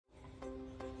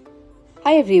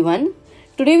Hi everyone.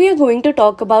 Today we are going to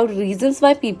talk about reasons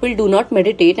why people do not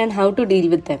meditate and how to deal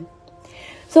with them.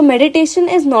 So meditation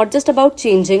is not just about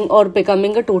changing or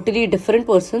becoming a totally different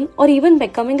person or even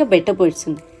becoming a better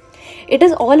person. It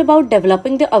is all about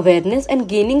developing the awareness and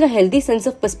gaining a healthy sense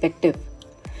of perspective.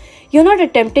 You're not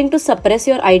attempting to suppress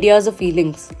your ideas or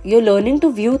feelings. You're learning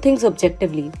to view things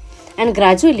objectively, and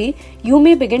gradually you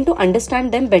may begin to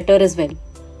understand them better as well.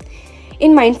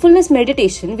 In mindfulness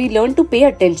meditation, we learn to pay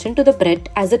attention to the breath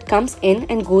as it comes in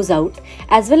and goes out,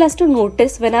 as well as to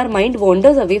notice when our mind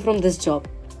wanders away from this job.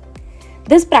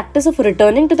 This practice of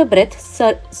returning to the breath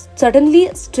suddenly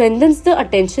strengthens the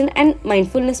attention and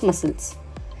mindfulness muscles.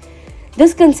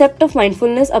 This concept of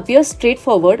mindfulness appears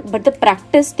straightforward, but the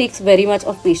practice takes very much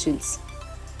of patience.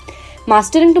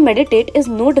 Mastering to meditate is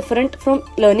no different from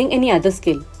learning any other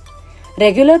skill.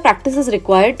 Regular practice is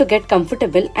required to get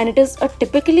comfortable, and it is a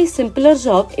typically simpler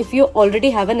job if you already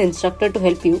have an instructor to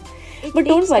help you. But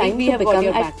don't worry, we have become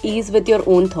at ease with your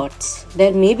own thoughts.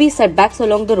 There may be setbacks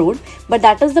along the road, but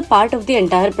that is the part of the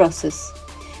entire process.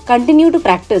 Continue to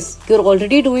practice. You're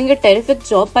already doing a terrific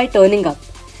job by turning up.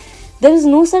 There is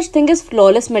no such thing as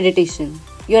flawless meditation.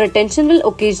 Your attention will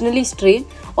occasionally stray,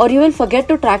 or you will forget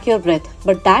to track your breath,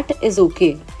 but that is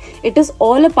okay. It is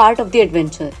all a part of the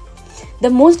adventure. The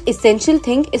most essential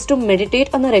thing is to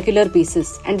meditate on a regular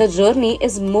basis, and the journey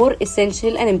is more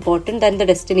essential and important than the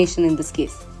destination in this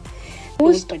case. The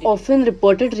most often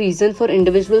reported reason for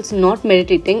individuals not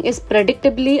meditating is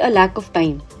predictably a lack of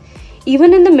time.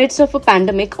 Even in the midst of a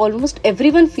pandemic, almost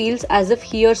everyone feels as if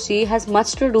he or she has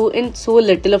much to do in so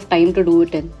little of time to do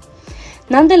it in.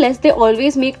 Nonetheless, they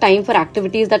always make time for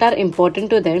activities that are important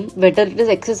to them, whether it is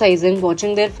exercising,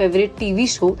 watching their favorite TV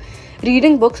show,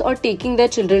 reading books, or taking their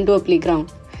children to a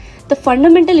playground. The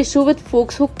fundamental issue with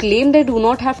folks who claim they do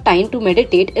not have time to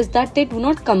meditate is that they do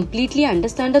not completely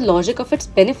understand the logic of its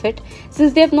benefit,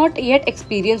 since they have not yet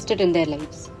experienced it in their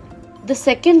lives. The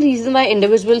second reason why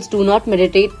individuals do not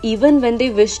meditate even when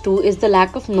they wish to is the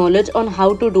lack of knowledge on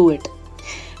how to do it.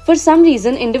 For some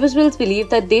reason, individuals believe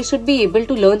that they should be able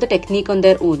to learn the technique on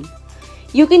their own.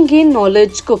 You can gain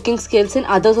knowledge, cooking skills, and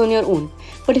others on your own.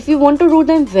 But if you want to do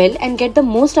them well and get the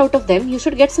most out of them, you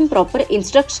should get some proper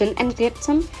instruction and get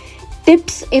some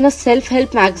tips in a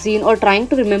self-help magazine, or trying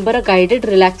to remember a guided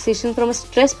relaxation from a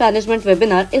stress management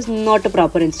webinar is not a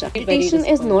proper instruction. Meditation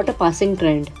is not a passing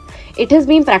trend. It has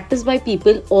been practiced by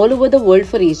people all over the world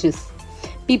for ages.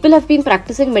 People have been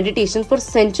practicing meditation for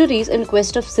centuries in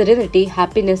quest of serenity,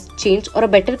 happiness, change, or a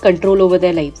better control over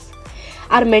their lives.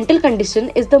 Our mental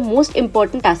condition is the most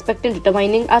important aspect in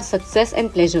determining our success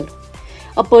and pleasure.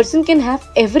 A person can have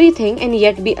everything and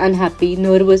yet be unhappy,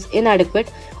 nervous,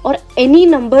 inadequate, or any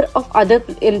number of other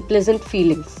unpleasant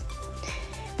feelings.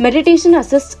 Meditation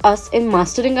assists us in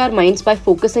mastering our minds by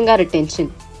focusing our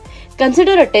attention.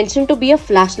 Consider attention to be a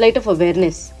flashlight of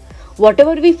awareness.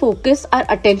 Whatever we focus our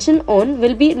attention on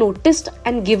will be noticed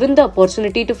and given the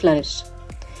opportunity to flourish.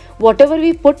 Whatever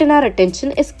we put in our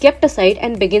attention is kept aside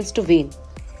and begins to wane.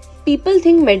 People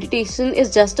think meditation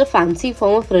is just a fancy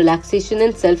form of relaxation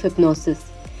and self-hypnosis.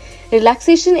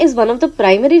 Relaxation is one of the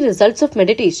primary results of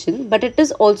meditation, but it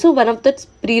is also one of its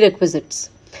prerequisites.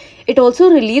 It also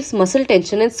relieves muscle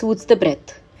tension and soothes the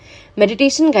breath.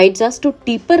 Meditation guides us to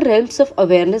deeper realms of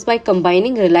awareness by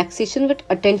combining relaxation with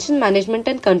attention management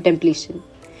and contemplation.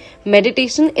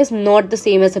 Meditation is not the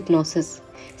same as hypnosis.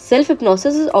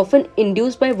 Self-hypnosis is often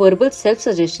induced by verbal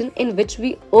self-suggestion, in which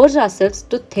we urge ourselves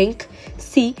to think,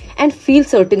 see, and feel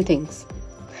certain things.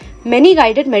 Many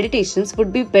guided meditations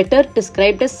would be better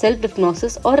described as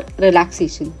self-hypnosis or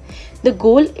relaxation. The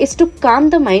goal is to calm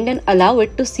the mind and allow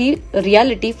it to see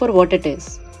reality for what it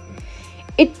is.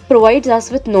 It provides us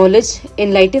with knowledge,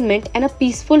 enlightenment, and a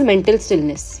peaceful mental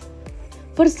stillness.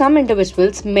 For some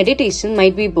individuals, meditation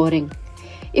might be boring.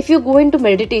 If you go into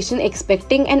meditation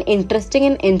expecting an interesting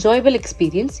and enjoyable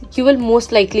experience, you will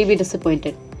most likely be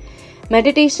disappointed.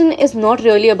 Meditation is not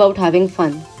really about having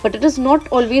fun, but it is not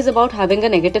always about having a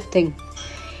negative thing.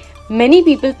 Many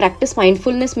people practice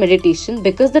mindfulness meditation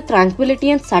because the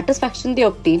tranquility and satisfaction they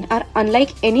obtain are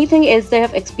unlike anything else they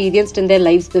have experienced in their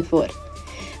lives before.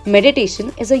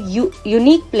 Meditation is a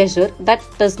unique pleasure that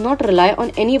does not rely on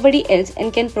anybody else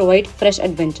and can provide fresh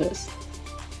adventures.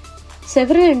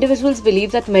 Several individuals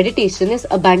believe that meditation is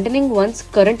abandoning one's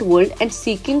current world and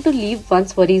seeking to leave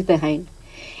one's worries behind.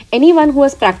 Anyone who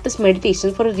has practiced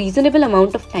meditation for a reasonable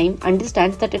amount of time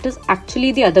understands that it is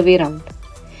actually the other way around.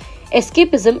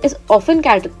 Escapism is often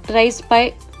characterized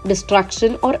by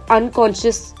distraction or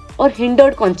unconscious or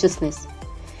hindered consciousness.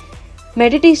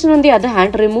 Meditation, on the other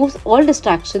hand, removes all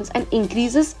distractions and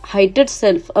increases heightened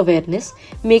self-awareness,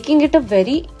 making it a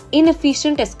very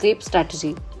inefficient escape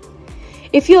strategy.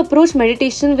 If you approach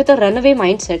meditation with a runaway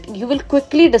mindset, you will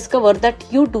quickly discover that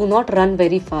you do not run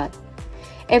very far.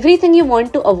 Everything you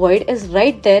want to avoid is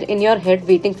right there in your head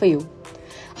waiting for you.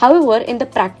 However, in the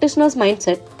practitioner's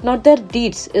mindset, not their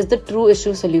deeds is the true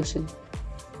issue solution.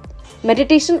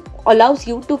 Meditation allows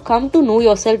you to come to know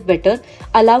yourself better,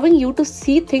 allowing you to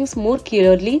see things more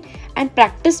clearly and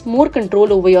practice more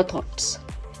control over your thoughts.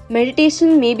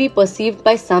 Meditation may be perceived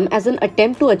by some as an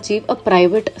attempt to achieve a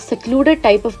private, secluded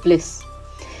type of bliss.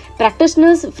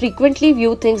 Practitioners frequently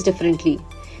view things differently.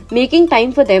 Making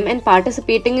time for them and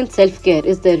participating in self-care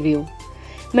is their view.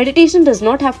 Meditation does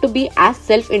not have to be as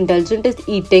self-indulgent as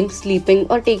eating, sleeping,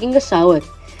 or taking a shower.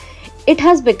 It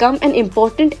has become an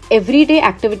important everyday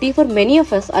activity for many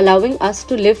of us, allowing us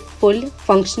to live full,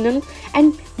 functional,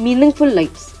 and meaningful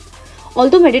lives.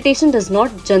 Although meditation does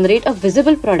not generate a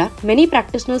visible product, many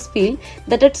practitioners feel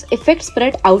that its effects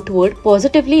spread outward,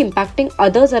 positively impacting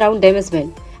others around them as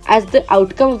well, as the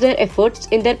outcome of their efforts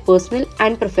in their personal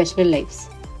and professional lives.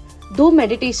 Though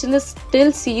meditation is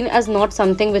still seen as not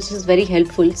something which is very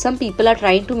helpful, some people are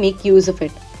trying to make use of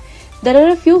it. There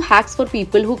are a few hacks for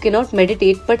people who cannot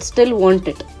meditate but still want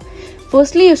it.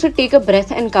 Firstly, you should take a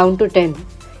breath and count to 10.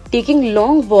 Taking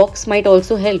long walks might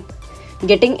also help.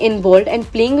 Getting involved and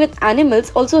playing with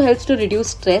animals also helps to reduce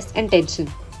stress and tension.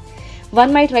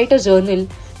 One might write a journal.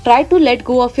 Try to let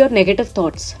go of your negative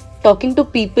thoughts. Talking to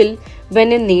people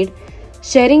when in need.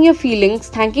 Sharing your feelings,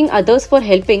 thanking others for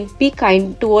helping, be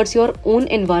kind towards your own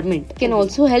environment can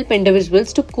also help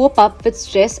individuals to cope up with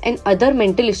stress and other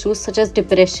mental issues such as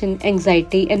depression,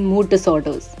 anxiety, and mood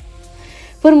disorders.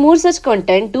 For more such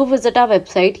content, do visit our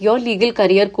website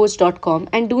yourlegalcareercoach.com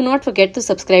and do not forget to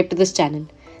subscribe to this channel.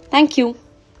 Thank you.